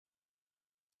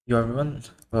Yo everyone,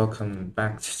 welcome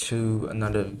back to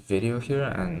another video here,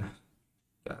 and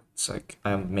yeah, it's like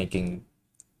I'm making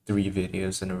 3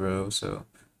 videos in a row, so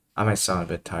I might sound a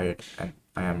bit tired, and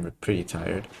I am pretty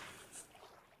tired.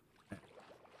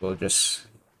 We'll just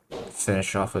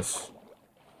finish off with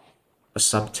a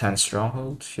sub 10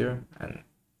 Stronghold here, and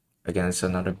again it's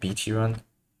another BT run.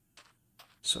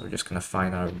 So we're just gonna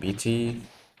find our BT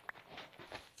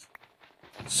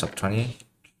sub 20.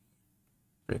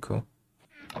 Pretty cool.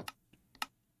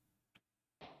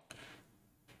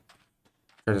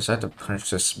 I decided to punch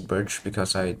this birch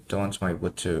because I don't want my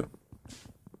wood to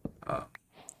I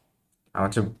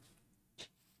want to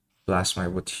blast my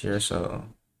wood here, so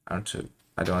I don't want to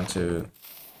I don't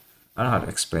know how to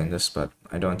explain this, but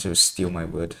I don't want to steal my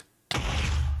wood.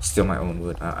 Steal my own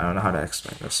wood. I don't know how to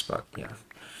explain this, but yeah.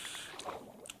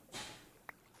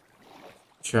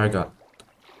 Sure, I got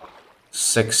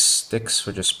 6 sticks,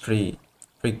 which is pretty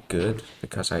good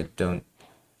because I don't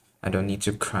need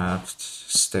to craft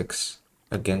sticks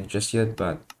again just yet,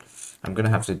 but I'm gonna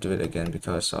have to do it again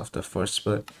because of the force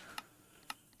split.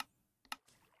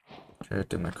 Here,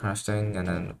 do my crafting, and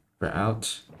then we're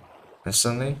out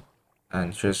instantly.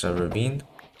 And here's a ravine.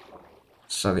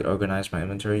 Slowly organize my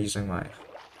inventory using my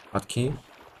hotkey.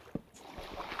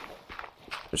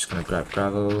 Just gonna grab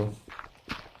gravel,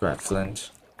 grab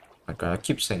flint. I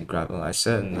keep saying gravel. I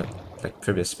said in the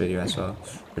previous video as well,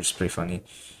 which is pretty funny.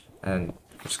 And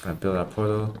I'm just gonna build our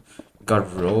portal.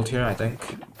 Got rolled here, I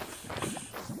think.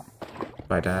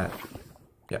 By that,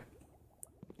 yeah.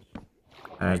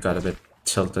 And I got a bit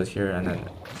tilted here, and then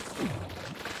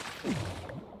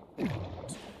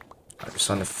I just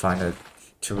want to find a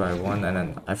 2x1, and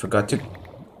then I forgot to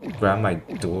grab my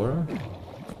door,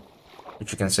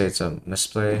 which you can say it's a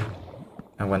misplay.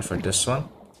 I went for this one.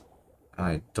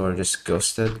 My door just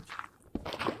ghosted.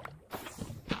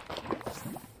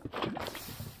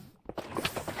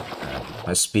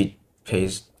 My speed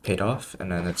paid off,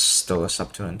 and then it's still a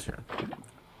sub 2 enter.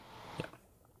 Yeah.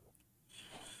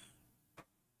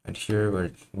 And here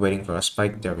we're waiting for a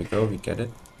spike. There we go, we get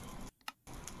it.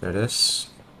 There it is.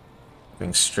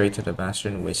 Going straight to the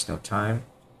bastion, waste no time.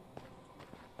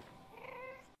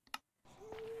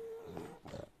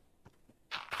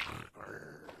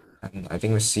 And I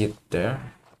think we see it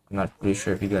there. I'm not really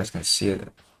sure if you guys can see it,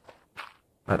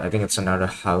 but I think it's another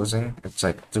housing. It's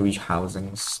like 3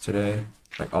 housings today,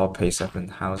 like all pace up in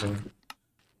housing.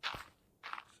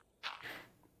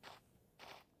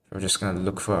 We're just gonna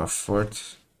look for a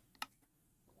fort.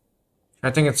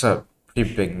 I think it's a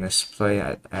pretty big misplay.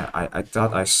 I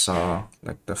thought I saw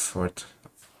like the fort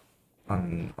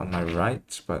on my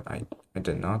right, but I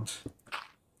did not.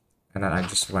 And then I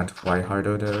just went way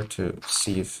harder there to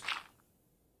see if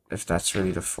that's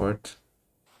really the fort.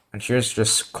 And here's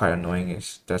just quite annoying,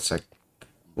 is that's like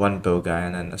one bow guy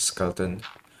and then a skeleton.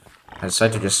 I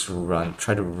decided to just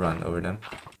try to run over them.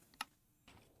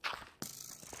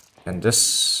 And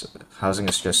this housing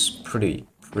is just pretty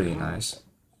nice.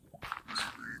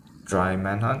 Dry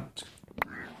manhunt.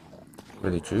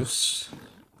 Really juice.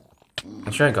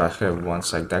 I'm sure I got hit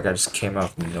once, like that guy just came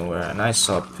out of nowhere, and I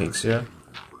saw pigs here.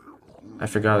 I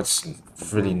figured out it's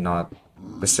really not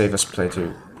the safest play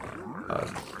to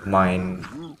mine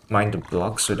the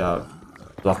blocks without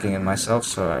blocking it myself,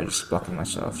 so I just blocked it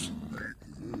myself.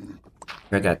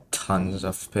 I got tons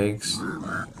of pigs.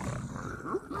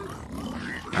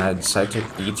 I decided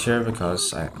to eat here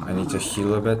because I need to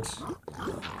heal a bit.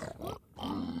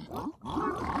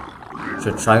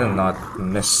 Should try to not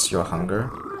miss your hunger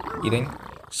eating,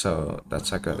 so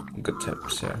that's like a good tip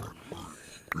here.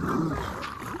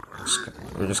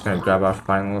 We're just gonna grab our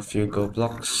final few gold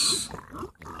blocks.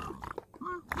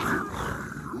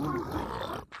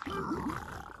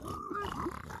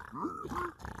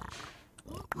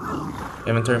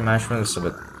 Inventory management is a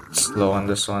bit slow on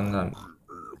this one. I'm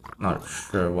not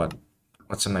sure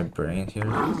what's in my brain here.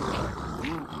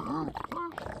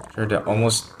 Sure, they're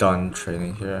almost done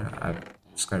trading here. I'm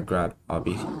just gonna grab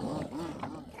Obby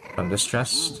from this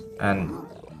chest, and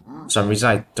for some reason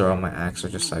I throw my axe,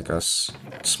 which is like a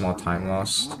small time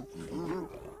lost.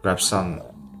 Grab some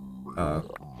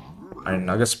iron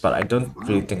nuggets, but I don't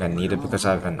really think I need it because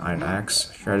I have an iron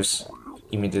axe. Sure, I just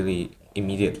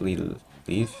immediately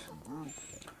leave.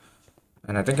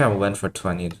 And I think I went for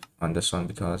 20 on this one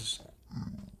because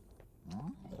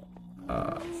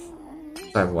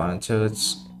I wanted to.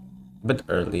 It's a bit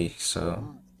early,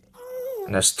 so,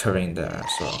 and there's terrain there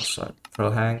as well, so I pro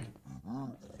hang.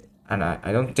 And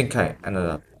I don't think I ended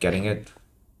up getting it.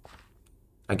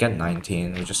 I get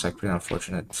 19, which is like pretty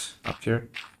unfortunate up here.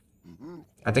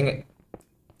 I think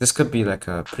this could be like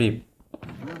a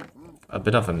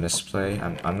bit of a misplay.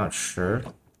 I'm not sure.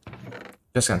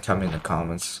 Just gonna tell me in the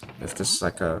comments if this is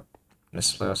like a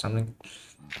misplay or something.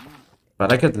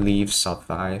 But I could leave sub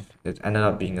 5. It ended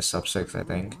up being a sub 6, I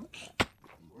think.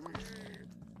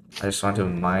 I just want to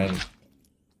mine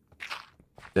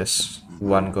this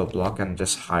one gold block and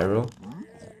just high roll.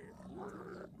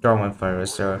 Draw one fire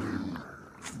is there.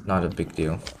 Not a big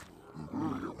deal.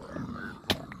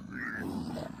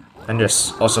 And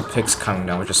there's also pigs coming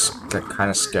down, which is like, kind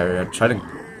of scary. I tried to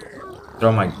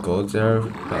throw my gold there,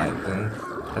 but I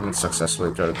didn't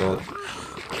successfully throw the gold.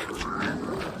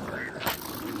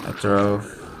 I throw,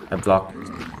 I block.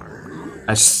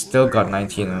 I still got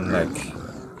 19 and I'm like,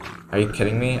 are you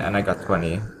kidding me? And I got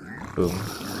 20. Boom.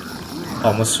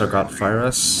 Almost forgot fire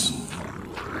us.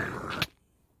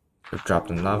 We're dropped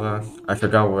in lava. I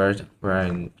forgot where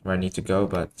I need to go,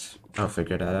 but I'll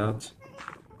figure that out.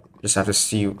 Just have to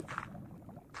see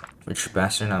which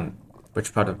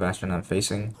part of bastion I'm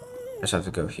facing. I just have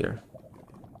to go here.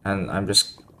 And I'm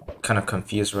just kind of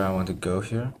confused where I want to go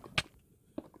here.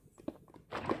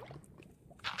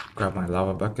 Grab my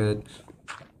lava bucket.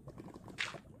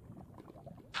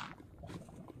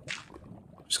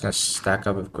 Just gonna stack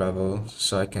up with gravel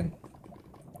so I can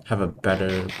have a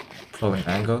better proling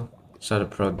angle. So the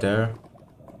pro there.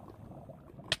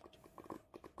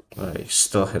 But I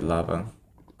still hit lava.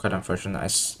 Quite unfortunate. I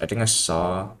think I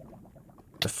saw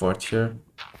the fort here.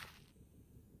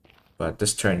 But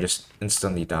this turn just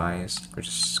instantly dies, which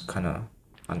is kind of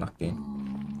unlucky.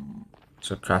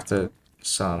 So crafted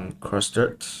some coarse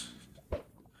dirt.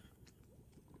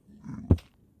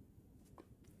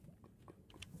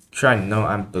 Sure, I know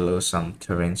I'm below some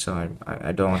terrain, so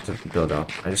I don't want to build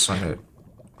up. I just want to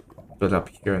build up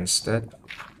here instead.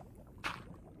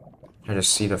 I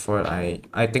just see the fort. I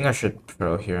think I should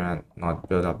pro here and not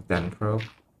build up then pro.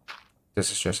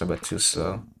 This is just a bit too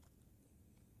slow.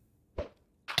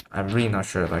 I'm really not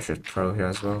sure if I should pro here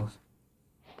as well,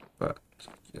 but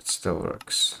it still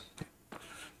works.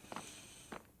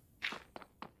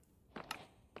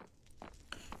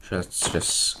 Let's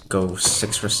just go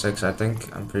 6 for 6, I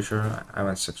think. I'm pretty sure I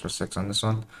went 6 for 6 on this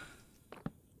one.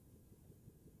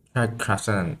 I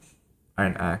crafted an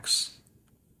iron axe.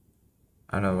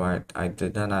 I don't know why I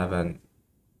did that. I have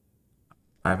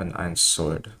an iron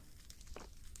sword.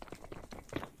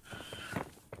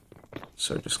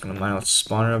 So just gonna mine out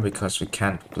spawner because we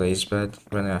can't blaze bed.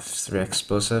 We only have 3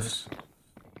 explosives.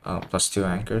 Plus 2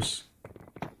 anchors.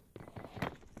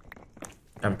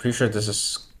 I'm pretty sure this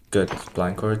is good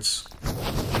blind cords.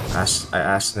 I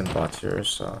asked them bot here,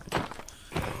 so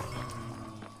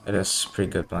it is pretty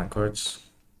good blind cords.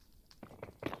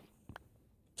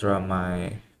 Throw out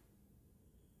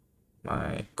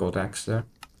my gold axe there.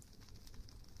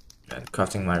 And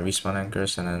crafting my respawn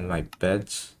anchors and then my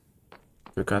beds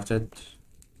recrafted.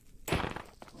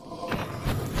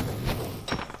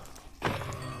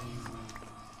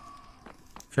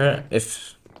 Sure,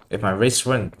 if my rates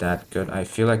weren't that good, I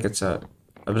feel like it's a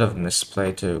bit of a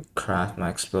misplay to craft my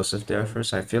explosive there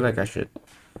first. I feel like I should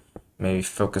maybe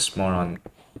focus more on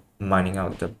mining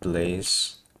out the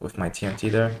blaze with my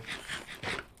TNT there.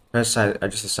 First, I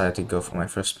just decided to go for my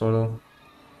first portal.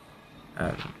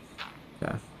 And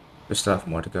yeah, we still have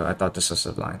more to go. I thought this was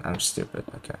a blind. I'm stupid.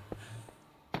 Okay.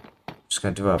 Just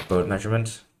gonna do a boat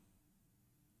measurement.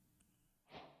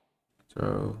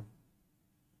 Throw.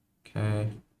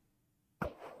 Okay.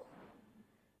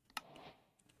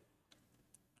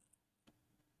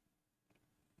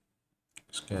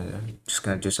 Just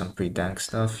gonna do some pretty dank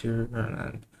stuff here, and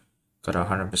then got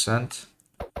 100%,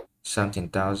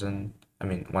 17,000. I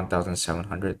mean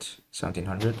 1,700,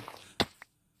 1,700.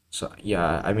 So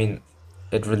yeah, I mean,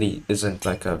 it really isn't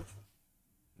like a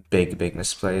big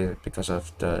misplay because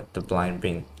of the blind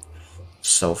being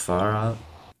so far out,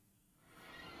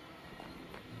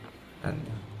 and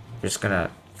we're just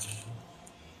gonna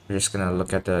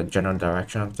look at the general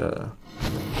direction of the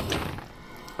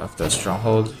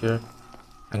stronghold here.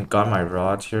 And got my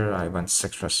rod here. I went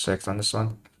 6 for 6 on this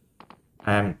one.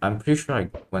 I'm pretty sure I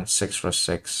went 6 for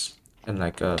 6 in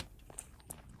like a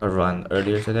run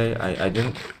earlier today. I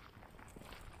didn't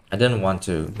want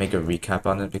to make a recap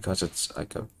on it because it's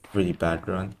like a really bad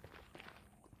run.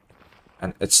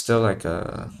 And it's still like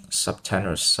a sub 10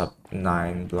 or sub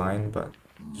 9 blind, but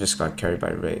just got carried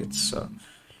by raids. So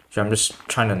I'm just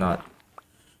trying to not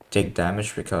take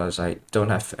damage because I don't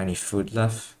have any food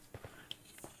left.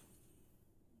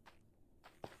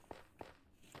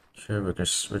 Sure, we're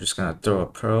just gonna throw a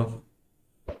pro.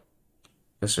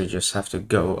 Guess we just have to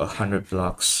go 100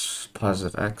 blocks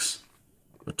positive X.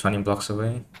 We're 20 blocks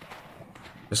away.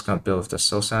 Just gonna build with the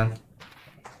soul sand.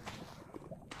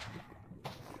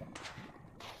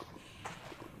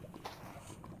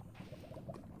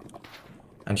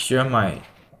 And here my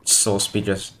soul speed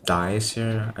just dies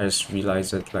here. I just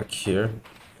realized it like here.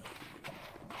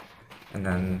 And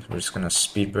then we're just gonna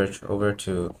speed bridge over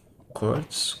to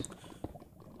quartz.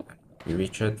 We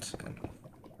reach it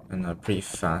in a pretty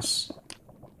fast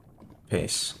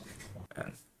pace.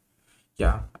 And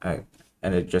yeah,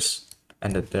 and it just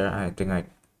ended there. I think I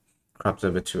cropped it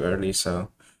a bit too early,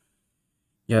 so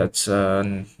yeah, it's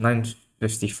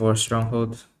 954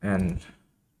 Stronghold, and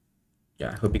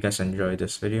yeah, I hope you guys enjoyed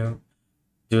this video.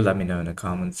 Do let me know in the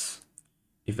comments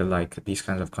if you like these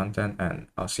kinds of content, and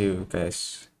I'll see you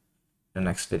guys in the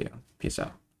next video. Peace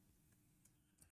out.